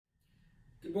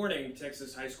Good morning,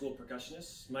 Texas high school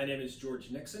percussionists. My name is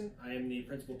George Nickson. I am the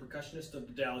principal percussionist of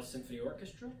the Dallas Symphony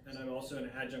Orchestra, and I'm also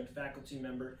an adjunct faculty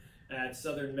member at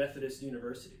Southern Methodist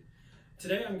University.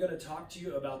 Today I'm going to talk to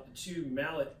you about the two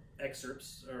Mallet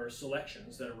excerpts, or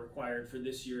selections, that are required for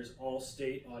this year's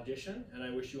all-state audition, and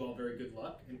I wish you all very good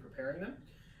luck in preparing them.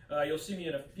 You'll see me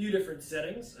in a few different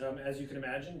settings. As you can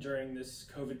imagine, during this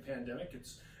COVID pandemic,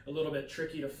 it's a little bit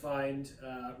tricky to find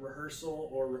rehearsal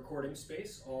or recording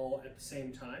space all at the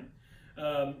same time.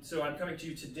 So I'm coming to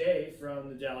you today from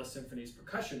the Dallas Symphony's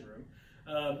percussion room.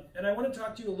 And I want to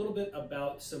talk to you a little bit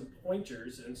about some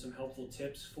pointers and some helpful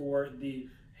tips for the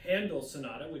Handel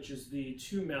Sonata, which is the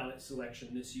two Mallet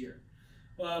selection this year.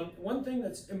 One thing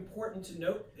that's important to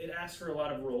note, it asks for a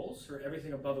lot of rolls, for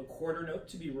everything above a quarter note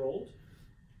to be rolled,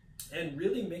 and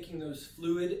really making those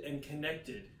fluid and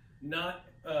connected, not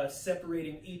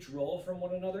separating each roll from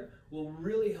one another, will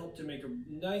really help to make a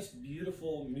nice,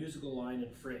 beautiful musical line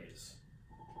and phrase.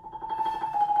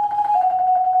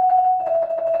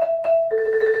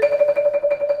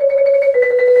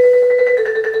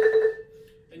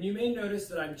 And you may notice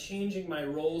that I'm changing my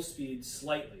roll speed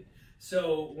slightly.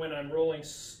 So when I'm rolling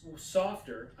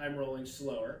softer, I'm rolling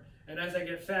slower, and as I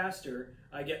get faster,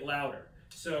 I get louder.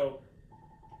 So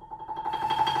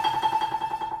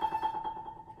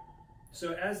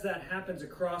as that happens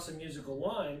across a musical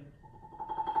line,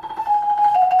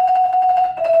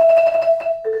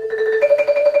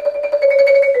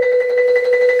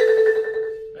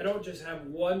 I don't just have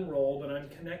one roll, but I'm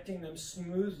connecting them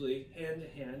smoothly hand to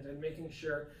hand and making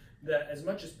sure that as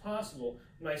much as possible,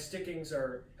 my stickings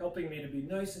are helping me to be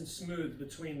nice and smooth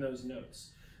between those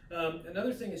notes.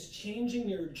 Another thing is changing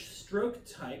your stroke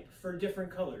type for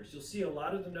different colors. You'll see a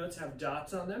lot of the notes have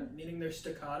dots on them, meaning they're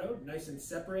staccato, nice and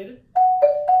separated.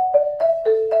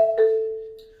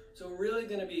 So we're really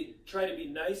going to try to be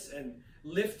nice and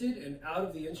lifted and out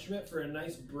of the instrument for a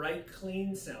nice, bright,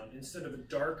 clean sound instead of a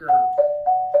darker,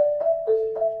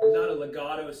 not a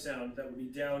legato sound that would be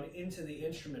down into the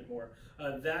instrument more.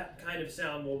 That kind of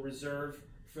sound we'll reserve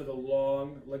for the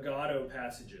long legato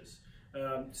passages.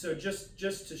 So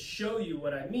just to show you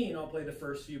what I mean, I'll play the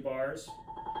first few bars.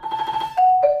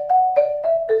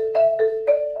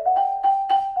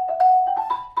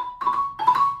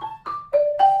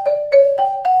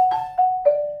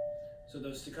 So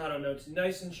those staccato notes,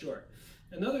 nice and short.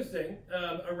 Another thing,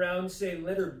 around, say,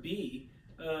 letter B,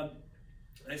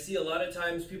 I see a lot of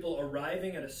times people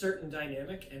arriving at a certain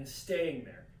dynamic and staying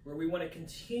there, where we want to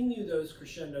continue those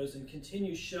crescendos and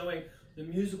continue showing the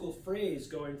musical phrase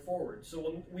going forward.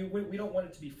 So we don't want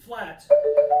it to be flat,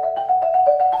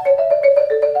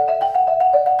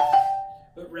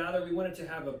 but rather we want it to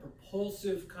have a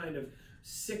propulsive kind of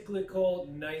cyclical,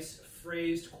 nice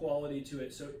phrased quality to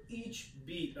it. So each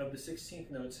beat of the 16th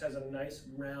notes has a nice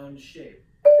round shape.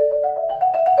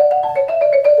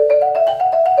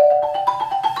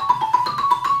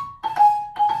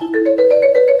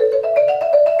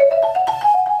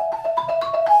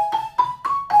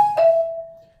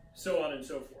 So on and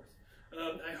so forth.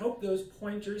 I hope those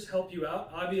pointers help you out.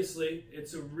 Obviously,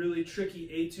 it's a really tricky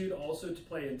etude also to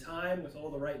play in time with all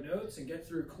the right notes and get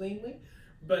through cleanly.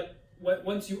 But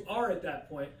once you are at that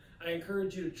point, I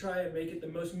encourage you to try and make it the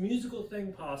most musical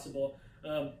thing possible.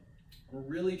 We're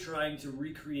really trying to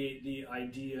recreate the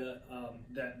idea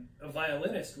that a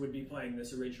violinist would be playing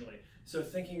this originally. So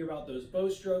thinking about those bow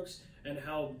strokes and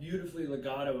how beautifully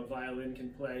legato a violin can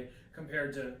play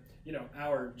compared to,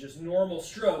 our just normal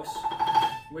strokes,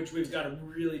 which we've got to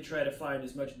really try to find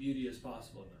as much beauty as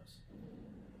possible in those.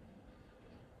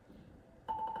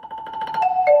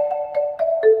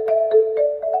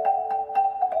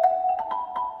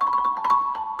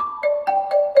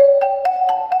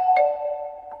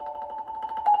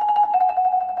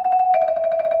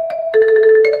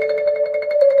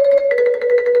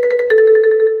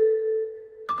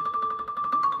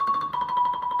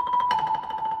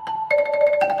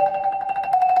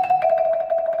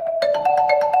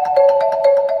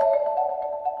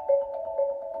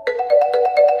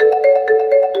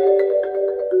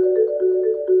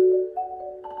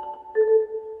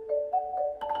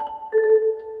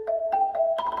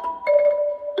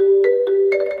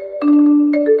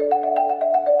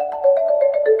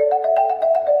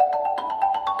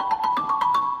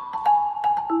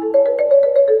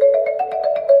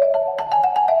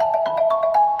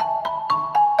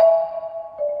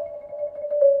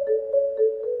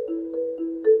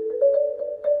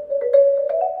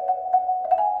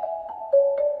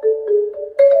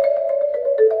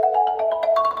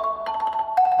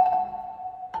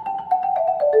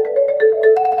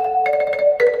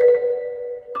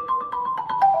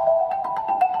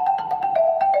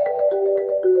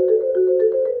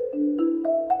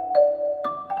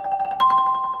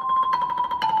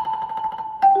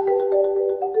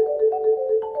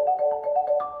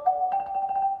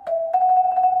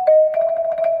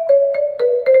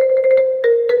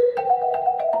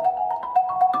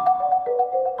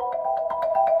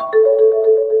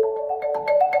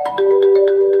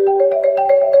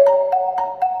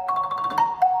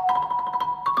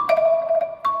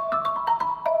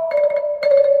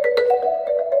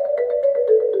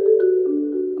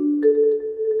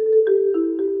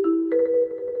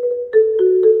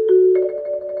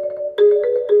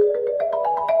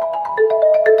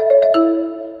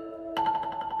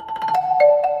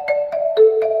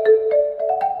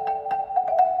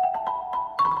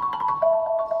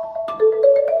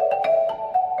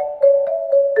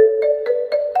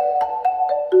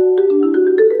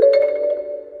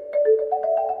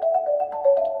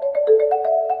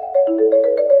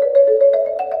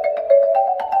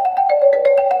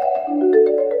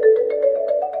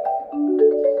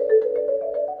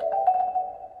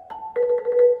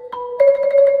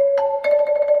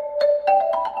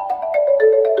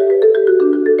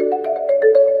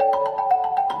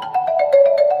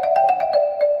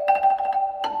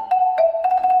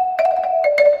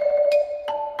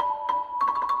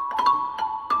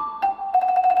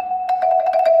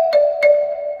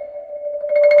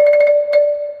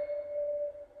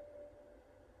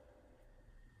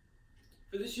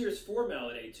 For this year's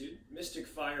 4-mallet etude, Mystic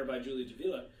Fire by Julie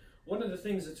Davila, one of the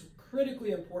things that's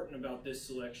critically important about this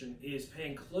selection is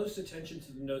paying close attention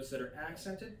to the notes that are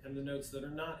accented and the notes that are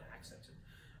not accented.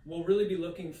 We'll really be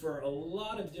looking for a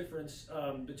lot of difference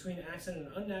between accented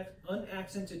and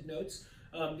unaccented notes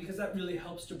because that really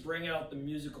helps to bring out the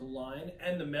musical line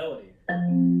and the melody.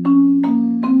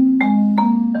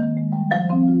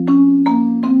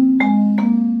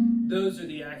 Those are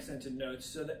the accented notes.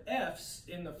 So the Fs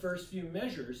in the first few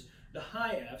measures, the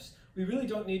high Fs, we really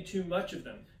don't need too much of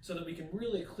them so that we can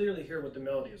really clearly hear what the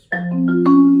melody is.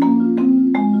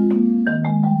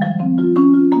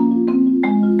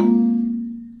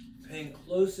 Paying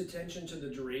close attention to the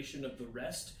duration of the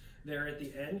rest there at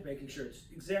the end, making sure it's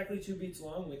exactly 2 beats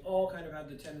long. We all kind of have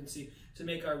the tendency to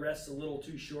make our rests a little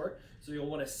too short, so you'll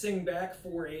want to sing back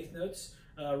 4 eighth notes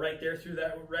right there through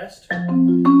that rest to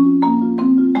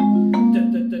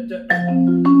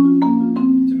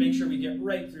make sure we get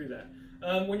right through that.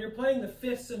 When you're playing the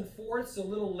 5ths and 4ths a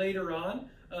little later on,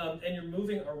 and you're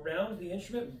moving around the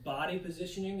instrument, body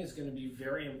positioning is going to be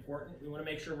very important. We want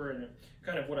to make sure we're in a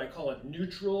kind of what I call a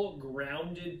neutral,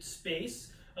 grounded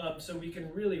space, so we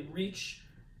can really reach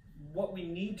what we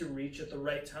need to reach at the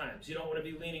right times. You don't want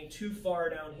to be leaning too far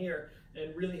down here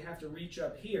and really have to reach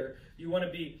up here. You want to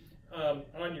be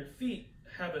on your feet,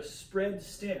 have a spread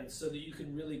stance so that you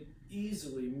can really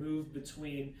easily move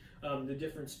between the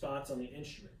different spots on the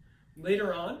instrument.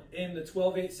 Later on in the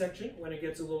 12/8 section, when it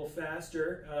gets a little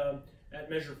faster at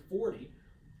measure 40,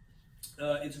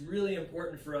 it's really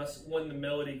important for us when the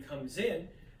melody comes in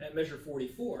at measure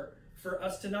 44 for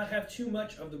us to not have too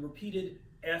much of the repeated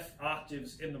F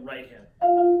octaves in the right hand.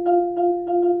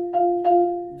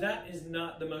 That is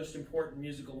not the most important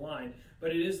musical line, but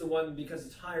it is the one, because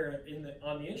it's higher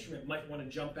on the instrument, might want to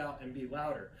jump out and be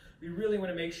louder. We really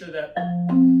want to make sure that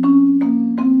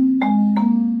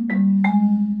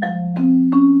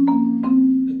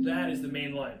that is the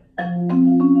main line.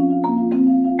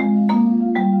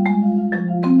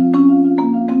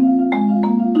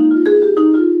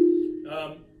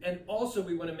 And also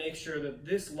we want to make sure that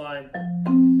this line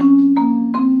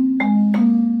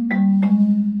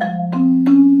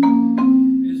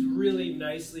is really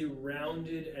nicely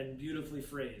rounded and beautifully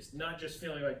phrased, not just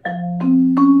feeling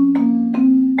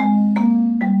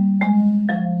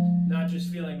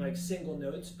like single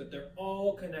notes, but they're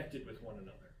all connected with one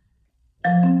another.